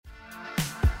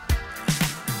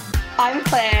I'm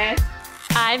Claire.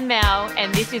 I'm Mel,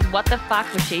 and this is What the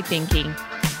Fuck Was She Thinking?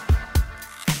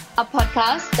 A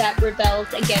podcast that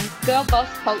rebels against girl boss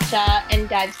culture and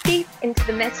dives deep into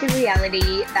the messy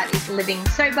reality that is living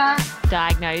sober,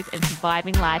 diagnosed, and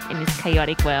surviving life in this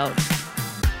chaotic world.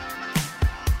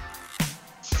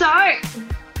 So,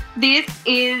 this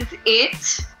is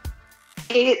it.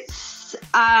 It's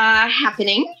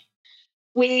happening.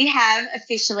 We have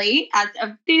officially, as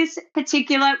of this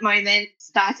particular moment,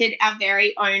 started our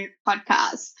very own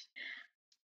podcast.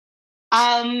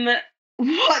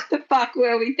 What the fuck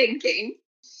were we thinking?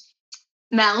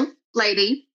 Mel,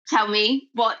 lady, tell me,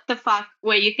 what the fuck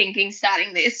were you thinking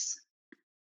starting this?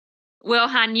 Well,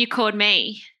 hun, you called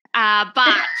me.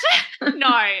 But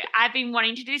no, I've been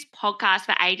wanting to do this podcast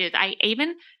for ages. I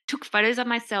even took photos of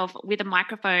myself with a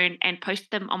microphone and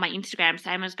posted them on my Instagram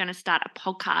saying I was going to start a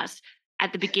podcast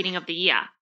at the beginning of the year,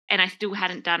 and I still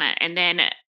hadn't done it. And then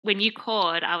when you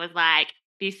called, I was like,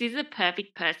 this is a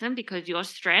perfect person because your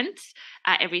strengths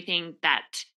are everything that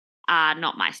are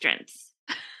not my strengths.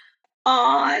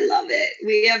 Oh, I love it.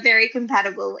 We are very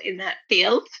compatible in that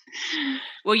field.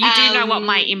 Well, you do know what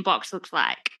my inbox looks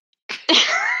like.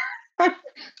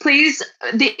 Please,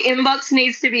 the inbox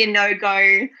needs to be a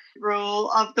no-go rule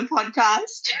of the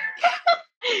podcast.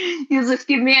 You'll just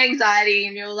give me anxiety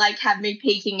and you'll like have me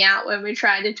peeking out when we're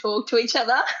trying to talk to each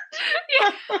other.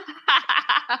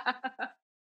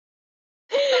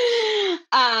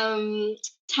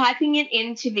 Typing it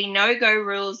into the no-go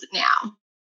rules now.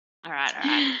 All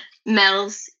right.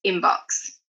 Mel's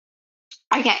inbox.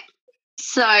 Okay,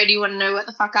 so do you want to know what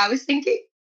the fuck I was thinking?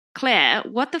 Claire,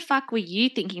 what the fuck were you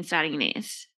thinking starting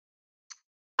this?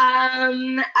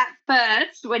 At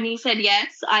first, when you said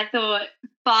yes, I thought,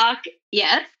 fuck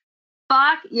yes,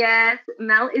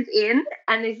 Mel is in,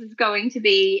 and this is going to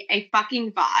be a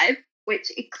fucking vibe,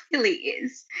 which it clearly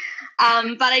is.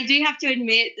 But I do have to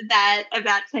admit that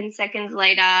about 10 seconds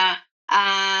later,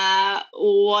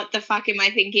 what the fuck am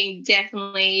I thinking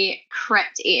definitely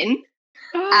crept in.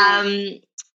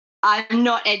 I'm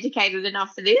not educated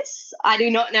enough for this. I do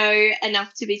not know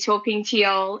enough to be talking to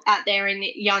y'all out there in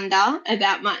yonder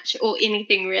about much or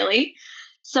anything really.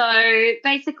 So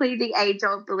basically the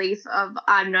age-old belief of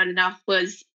I'm not enough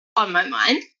was on my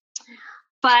mind.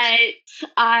 But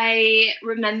I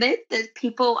remembered the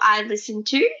people I listen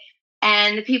to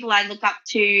and the people I look up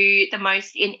to the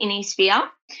most in any sphere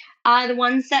are the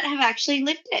ones that have actually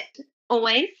lived it.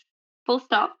 Always. Full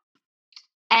stop.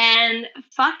 And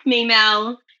fuck me,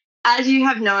 Mel. As you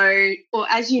have known, or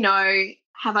as you know,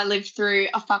 have I lived through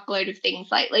a fuckload of things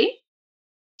lately.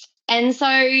 And so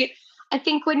I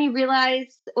think when you realize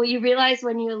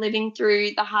when you're living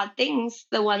through the hard things,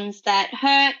 the ones that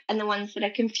hurt and the ones that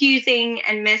are confusing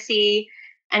and messy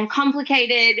and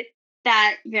complicated,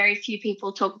 that very few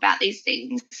people talk about these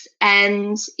things.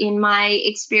 And in my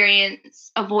experience,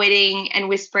 avoiding and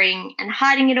whispering and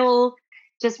hiding it all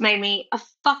just made me a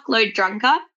fuckload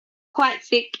drunker, quite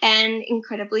sick and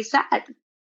incredibly sad.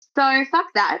 So fuck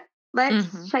that.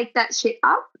 Let's shake that shit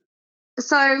up.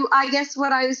 So I guess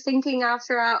what I was thinking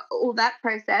after all that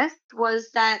process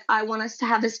was that I want us to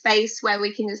have a space where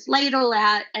we can just lay it all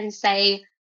out and say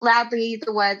loudly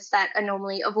the words that are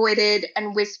normally avoided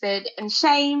and whispered and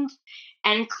shamed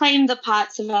and claim the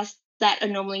parts of us that are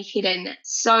normally hidden.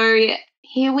 So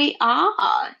here we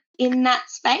are in that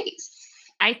space.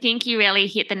 I think you really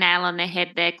hit the nail on the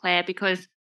head there, Claire, because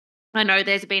I know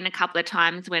there's been a couple of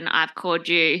times when I've called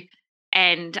you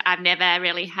and I've never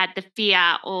really had the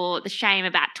fear or the shame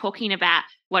about talking about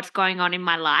what's going on in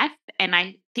my life. And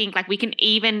I think like we can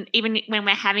even when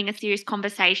we're having a serious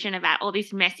conversation about all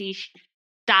this messy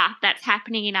stuff that's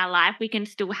happening in our life, we can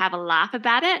still have a laugh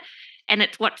about it. And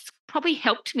it's what's probably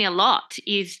helped me a lot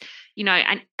is,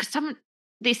 and because some of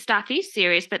this stuff is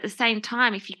serious, but at the same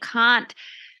time, if you can't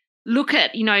look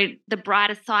at, the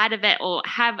brighter side of it or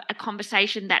have a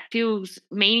conversation that feels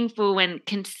meaningful and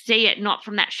can see it not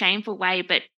from that shameful way,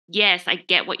 but yes, I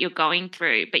get what you're going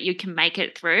through, but you can make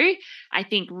it through, I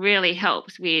think really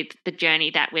helps with the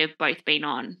journey that we've both been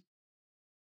on.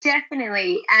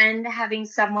 Definitely. And having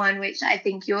someone, which I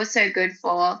think you're so good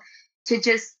for, to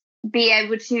just be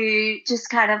able to just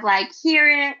kind of like hear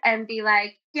it and be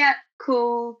like, yeah,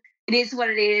 cool, it is what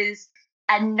it is.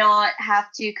 And not have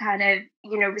to kind of,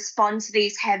 respond to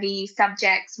these heavy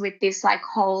subjects with this like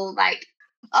whole like,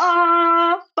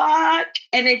 oh, fuck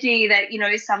energy that,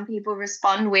 some people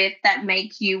respond with that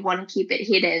make you want to keep it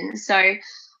hidden. So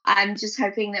I'm just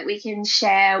hoping that we can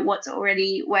share what's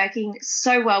already working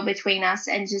so well between us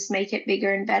and just make it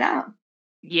bigger and better.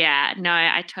 Yeah, no,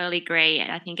 I totally agree.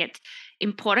 And I think it's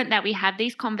important that we have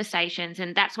these conversations,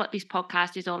 and that's what this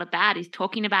podcast is all about, is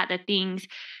talking about the things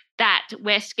that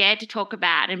we're scared to talk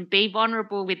about and be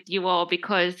vulnerable with you all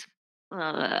because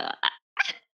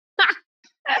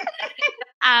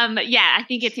I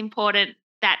think it's important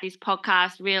that this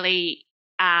podcast really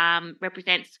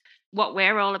represents what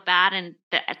we're all about and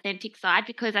the authentic side,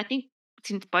 because I think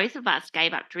since both of us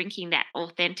gave up drinking, that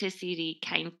authenticity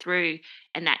came through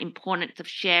and that importance of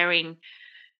sharing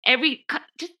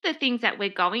just the things that we're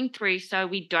going through so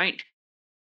we don't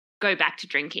go back to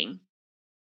drinking.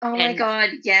 Oh my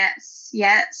God,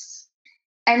 yes.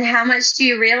 And how much do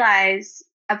you realize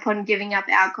upon giving up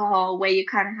alcohol where you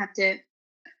kind of have to,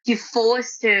 you're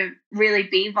forced to really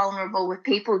be vulnerable with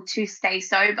people to stay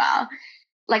sober?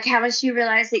 Like, how much do you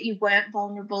realize that you weren't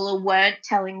vulnerable or weren't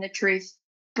telling the truth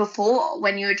before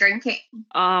when you were drinking?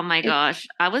 Oh my gosh,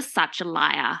 I was such a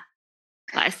liar,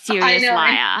 like a serious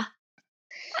liar.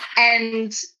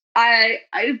 And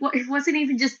it wasn't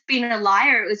even just being a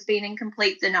liar, it was being in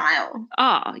complete denial.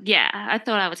 Oh, yeah. I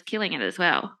thought I was killing it as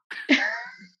well.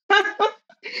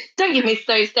 Don't you miss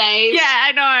those days? Yeah,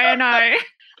 I know. I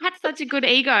had such a good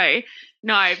ego.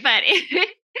 No, but...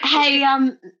 Hey,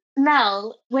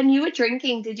 Mel, when you were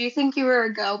drinking, did you think you were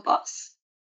a girl boss?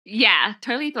 Yeah,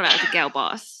 totally thought I was a girl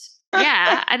boss.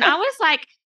 Yeah, and I was like,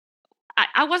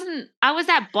 I was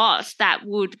that boss that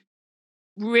would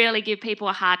really give people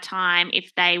a hard time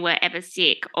if they were ever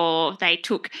sick or they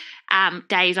took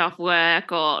days off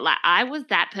work, or like I was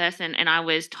that person, and I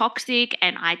was toxic,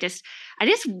 and I just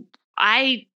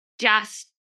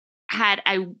had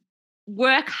a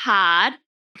work hard,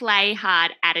 play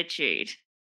hard attitude,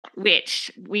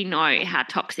 which we know how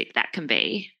toxic that can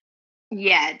be.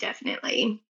 Yeah,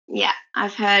 definitely. Yeah,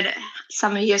 I've heard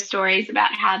some of your stories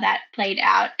about how that played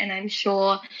out, and I'm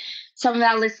sure some of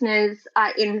our listeners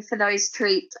are in for those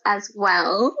treats as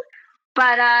well.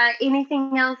 But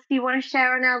anything else you want to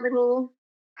share on our little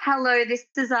hello, this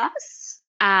is us?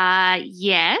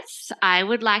 Yes, I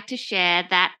would like to share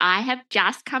that I have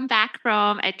just come back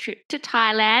from a trip to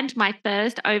Thailand, my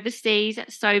first overseas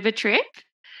sober trip.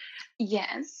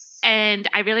 Yes. And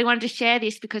I really wanted to share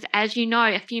this because, as you know,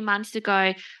 a few months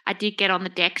ago, I did get on the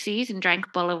Dexies and drank a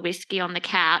bottle of whiskey on the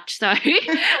couch. So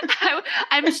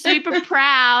I'm super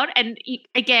proud. And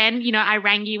again, I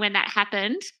rang you when that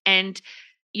happened. And,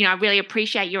 I really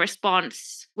appreciate your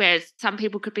response, whereas some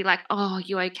people could be like, oh,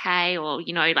 you okay? Or,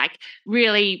 like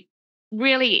really,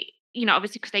 really,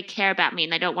 obviously because they care about me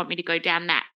and they don't want me to go down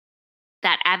that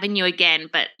avenue again.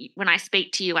 But when I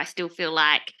speak to you, I still feel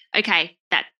like, okay,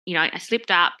 that, I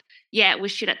slipped up. Yeah, it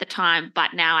was shit at the time,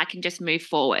 but now I can just move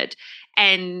forward.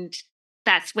 And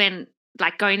that's when,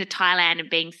 like, going to Thailand and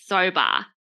being sober,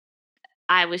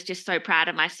 I was just so proud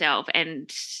of myself.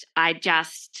 And I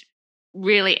just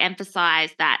really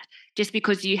emphasize that just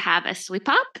because you have a slip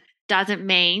up doesn't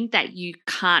mean that you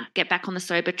can't get back on the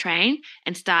sober train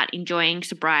and start enjoying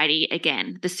sobriety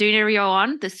again. The sooner you're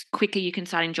on, the quicker you can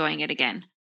start enjoying it again.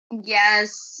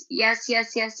 Yes. And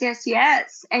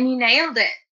you nailed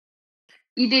it.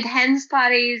 You did hens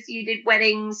parties, you did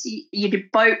weddings, you did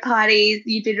boat parties,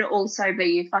 you did it all sober.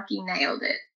 You fucking nailed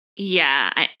it.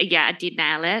 Yeah, I did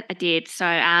nail it. I did. So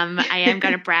I am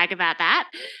going to brag about that.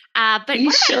 But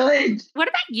you should. What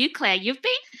about you, Claire? You're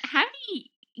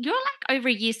like over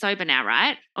a year sober now,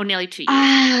 right? Or nearly 2 years?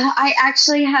 I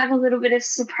actually have a little bit of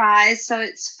surprise, so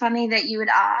it's funny that you would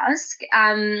ask.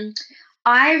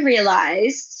 I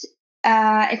realised,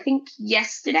 I think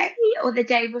yesterday or the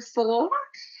day before,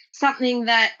 something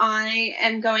that I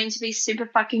am going to be super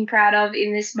fucking proud of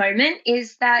in this moment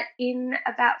is that in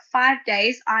about 5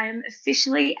 days, I am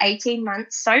officially 18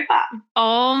 months sober.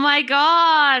 Oh my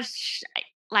gosh.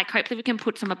 Like, hopefully we can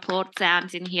put some applaud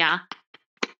sounds in here.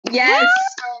 Yes.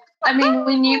 I mean,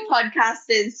 we're new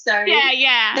podcasters, so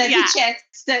there's a chance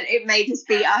that it may just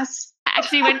be us. I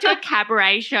actually went to a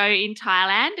cabaret show in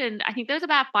Thailand, and I think there was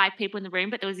about 5 people in the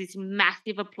room, but there was this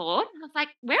massive applaud. I was like,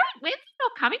 where's this all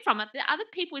coming from? Are there other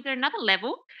people? Is there another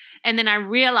level? And then I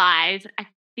realized I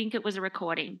think it was a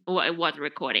recording, or it was a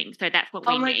recording. So that's what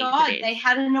we need. Oh my God, they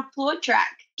had an applaud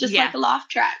track, just like a laugh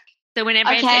track. So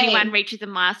whenever anyone reaches a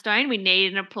milestone, we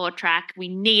need an applaud track. We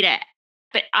need it.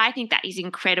 But I think that is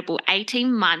incredible.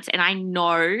 18 months, and I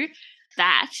know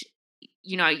that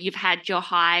you've had your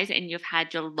highs and you've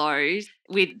had your lows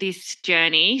with this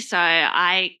journey. So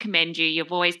I commend you.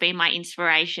 You've always been my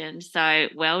inspiration. So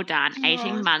well done.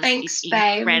 18 months is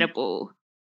incredible.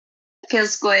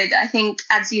 Feels good. I think,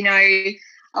 as you know,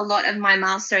 a lot of my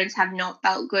milestones have not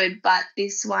felt good, but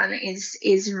this one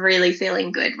is really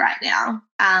feeling good right now.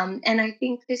 And I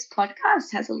think this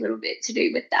podcast has a little bit to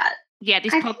do with that. Yeah,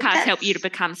 this podcast helped you to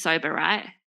become sober, right?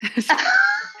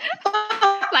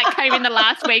 Like came in the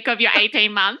last week of your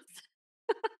 18 months.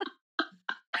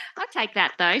 That's take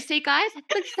that though. See, guys,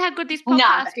 this is how good this No.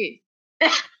 podcast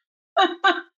is.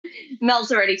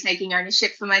 Mel's already taking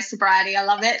ownership for my sobriety. I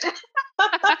love it.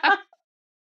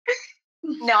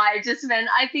 No, I just meant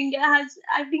I think it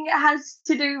has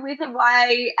to do with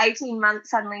why 18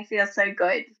 months suddenly feels so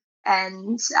good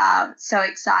and so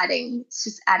exciting. It's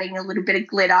just adding a little bit of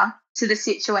glitter to the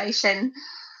situation.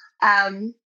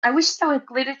 I wish there were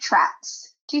glitter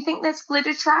traps. Do you think there's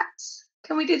glitter traps?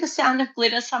 Can we do the sound of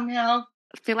glitter somehow?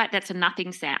 I feel like that's a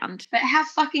nothing sound. But how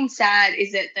fucking sad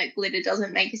is it that glitter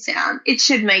doesn't make a sound? It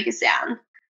should make a sound.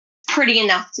 Pretty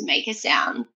enough to make a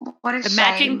sound. What a shame.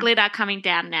 Imagine glitter coming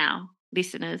down now,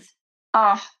 listeners.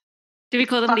 Oh, do we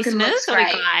call them fucking listeners looks or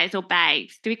great. guys or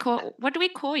babes? What do we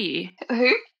call you?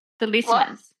 Who? The listeners.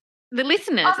 What? The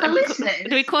listeners. Oh, the listeners.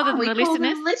 Do we call them we the call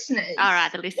listeners? them listeners. All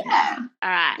right, the listeners. Yeah. All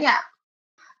right. Yeah.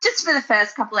 Just for the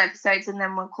first couple episodes, and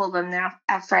then we'll call them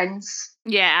our friends.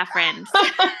 Yeah, our friends.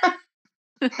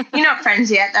 You're not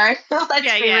friends yet, though. Let's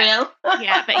be real.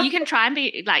 Yeah, but you can try and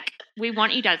be like, we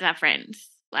want you guys as our friends.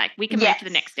 Like, we can move to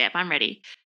the next step. I'm ready.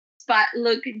 But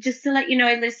look, just to let you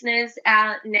know, listeners,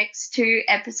 our next 2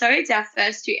 episodes, our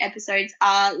first 2 episodes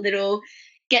are little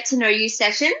get to know you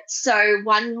sessions. So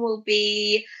one will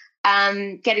be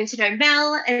getting to know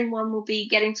Mel, and one will be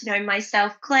getting to know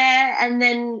myself, Claire, and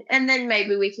then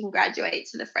maybe we can graduate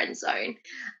to the friend zone.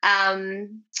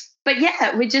 But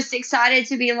yeah, we're just excited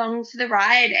to be along for the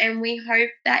ride, and we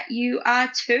hope that you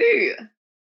are too.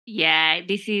 Yeah,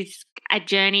 this is a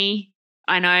journey.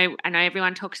 I know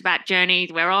everyone talks about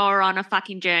journeys. We're all on a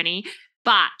fucking journey,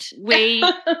 but we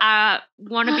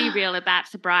want to be real about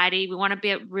sobriety. We want to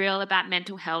be real about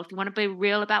mental health. We want to be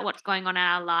real about what's going on in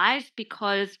our lives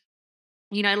because,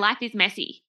 life is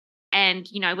messy. And,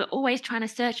 we're always trying to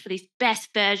search for this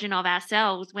best version of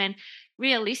ourselves when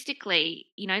realistically,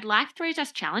 life throws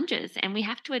us challenges and we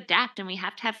have to adapt and we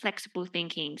have to have flexible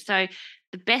thinking. So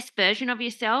the best version of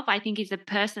yourself, I think, is the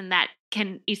person that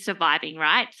is surviving,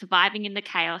 right? Surviving in the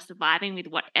chaos, surviving with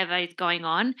whatever is going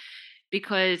on,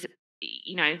 because,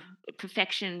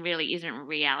 perfection really isn't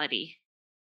reality.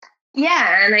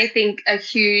 Yeah, and I think a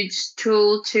huge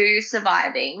tool to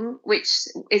surviving, which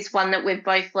is one that we've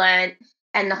both learned,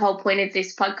 and the whole point of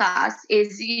this podcast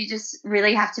is you just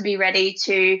really have to be ready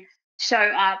to show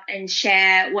up and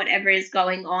share whatever is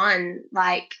going on,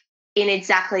 like in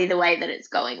exactly the way that it's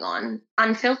going on,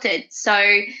 unfiltered.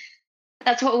 So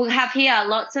that's what we'll have here.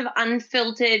 Lots of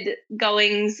unfiltered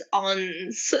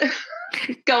goings-ons.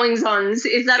 Goings-ons.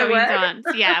 Is that a word?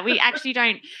 Yeah, we actually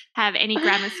don't have any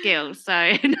grammar skills,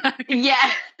 so no.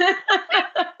 Yeah.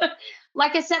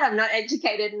 Like I said, I'm not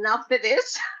educated enough for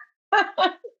this.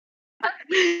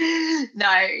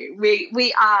 No,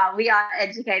 we are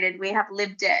educated. We have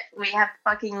lived it. We have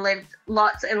fucking lived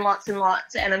lots and lots and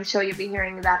lots, and I'm sure you'll be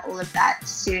hearing about all of that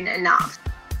soon enough.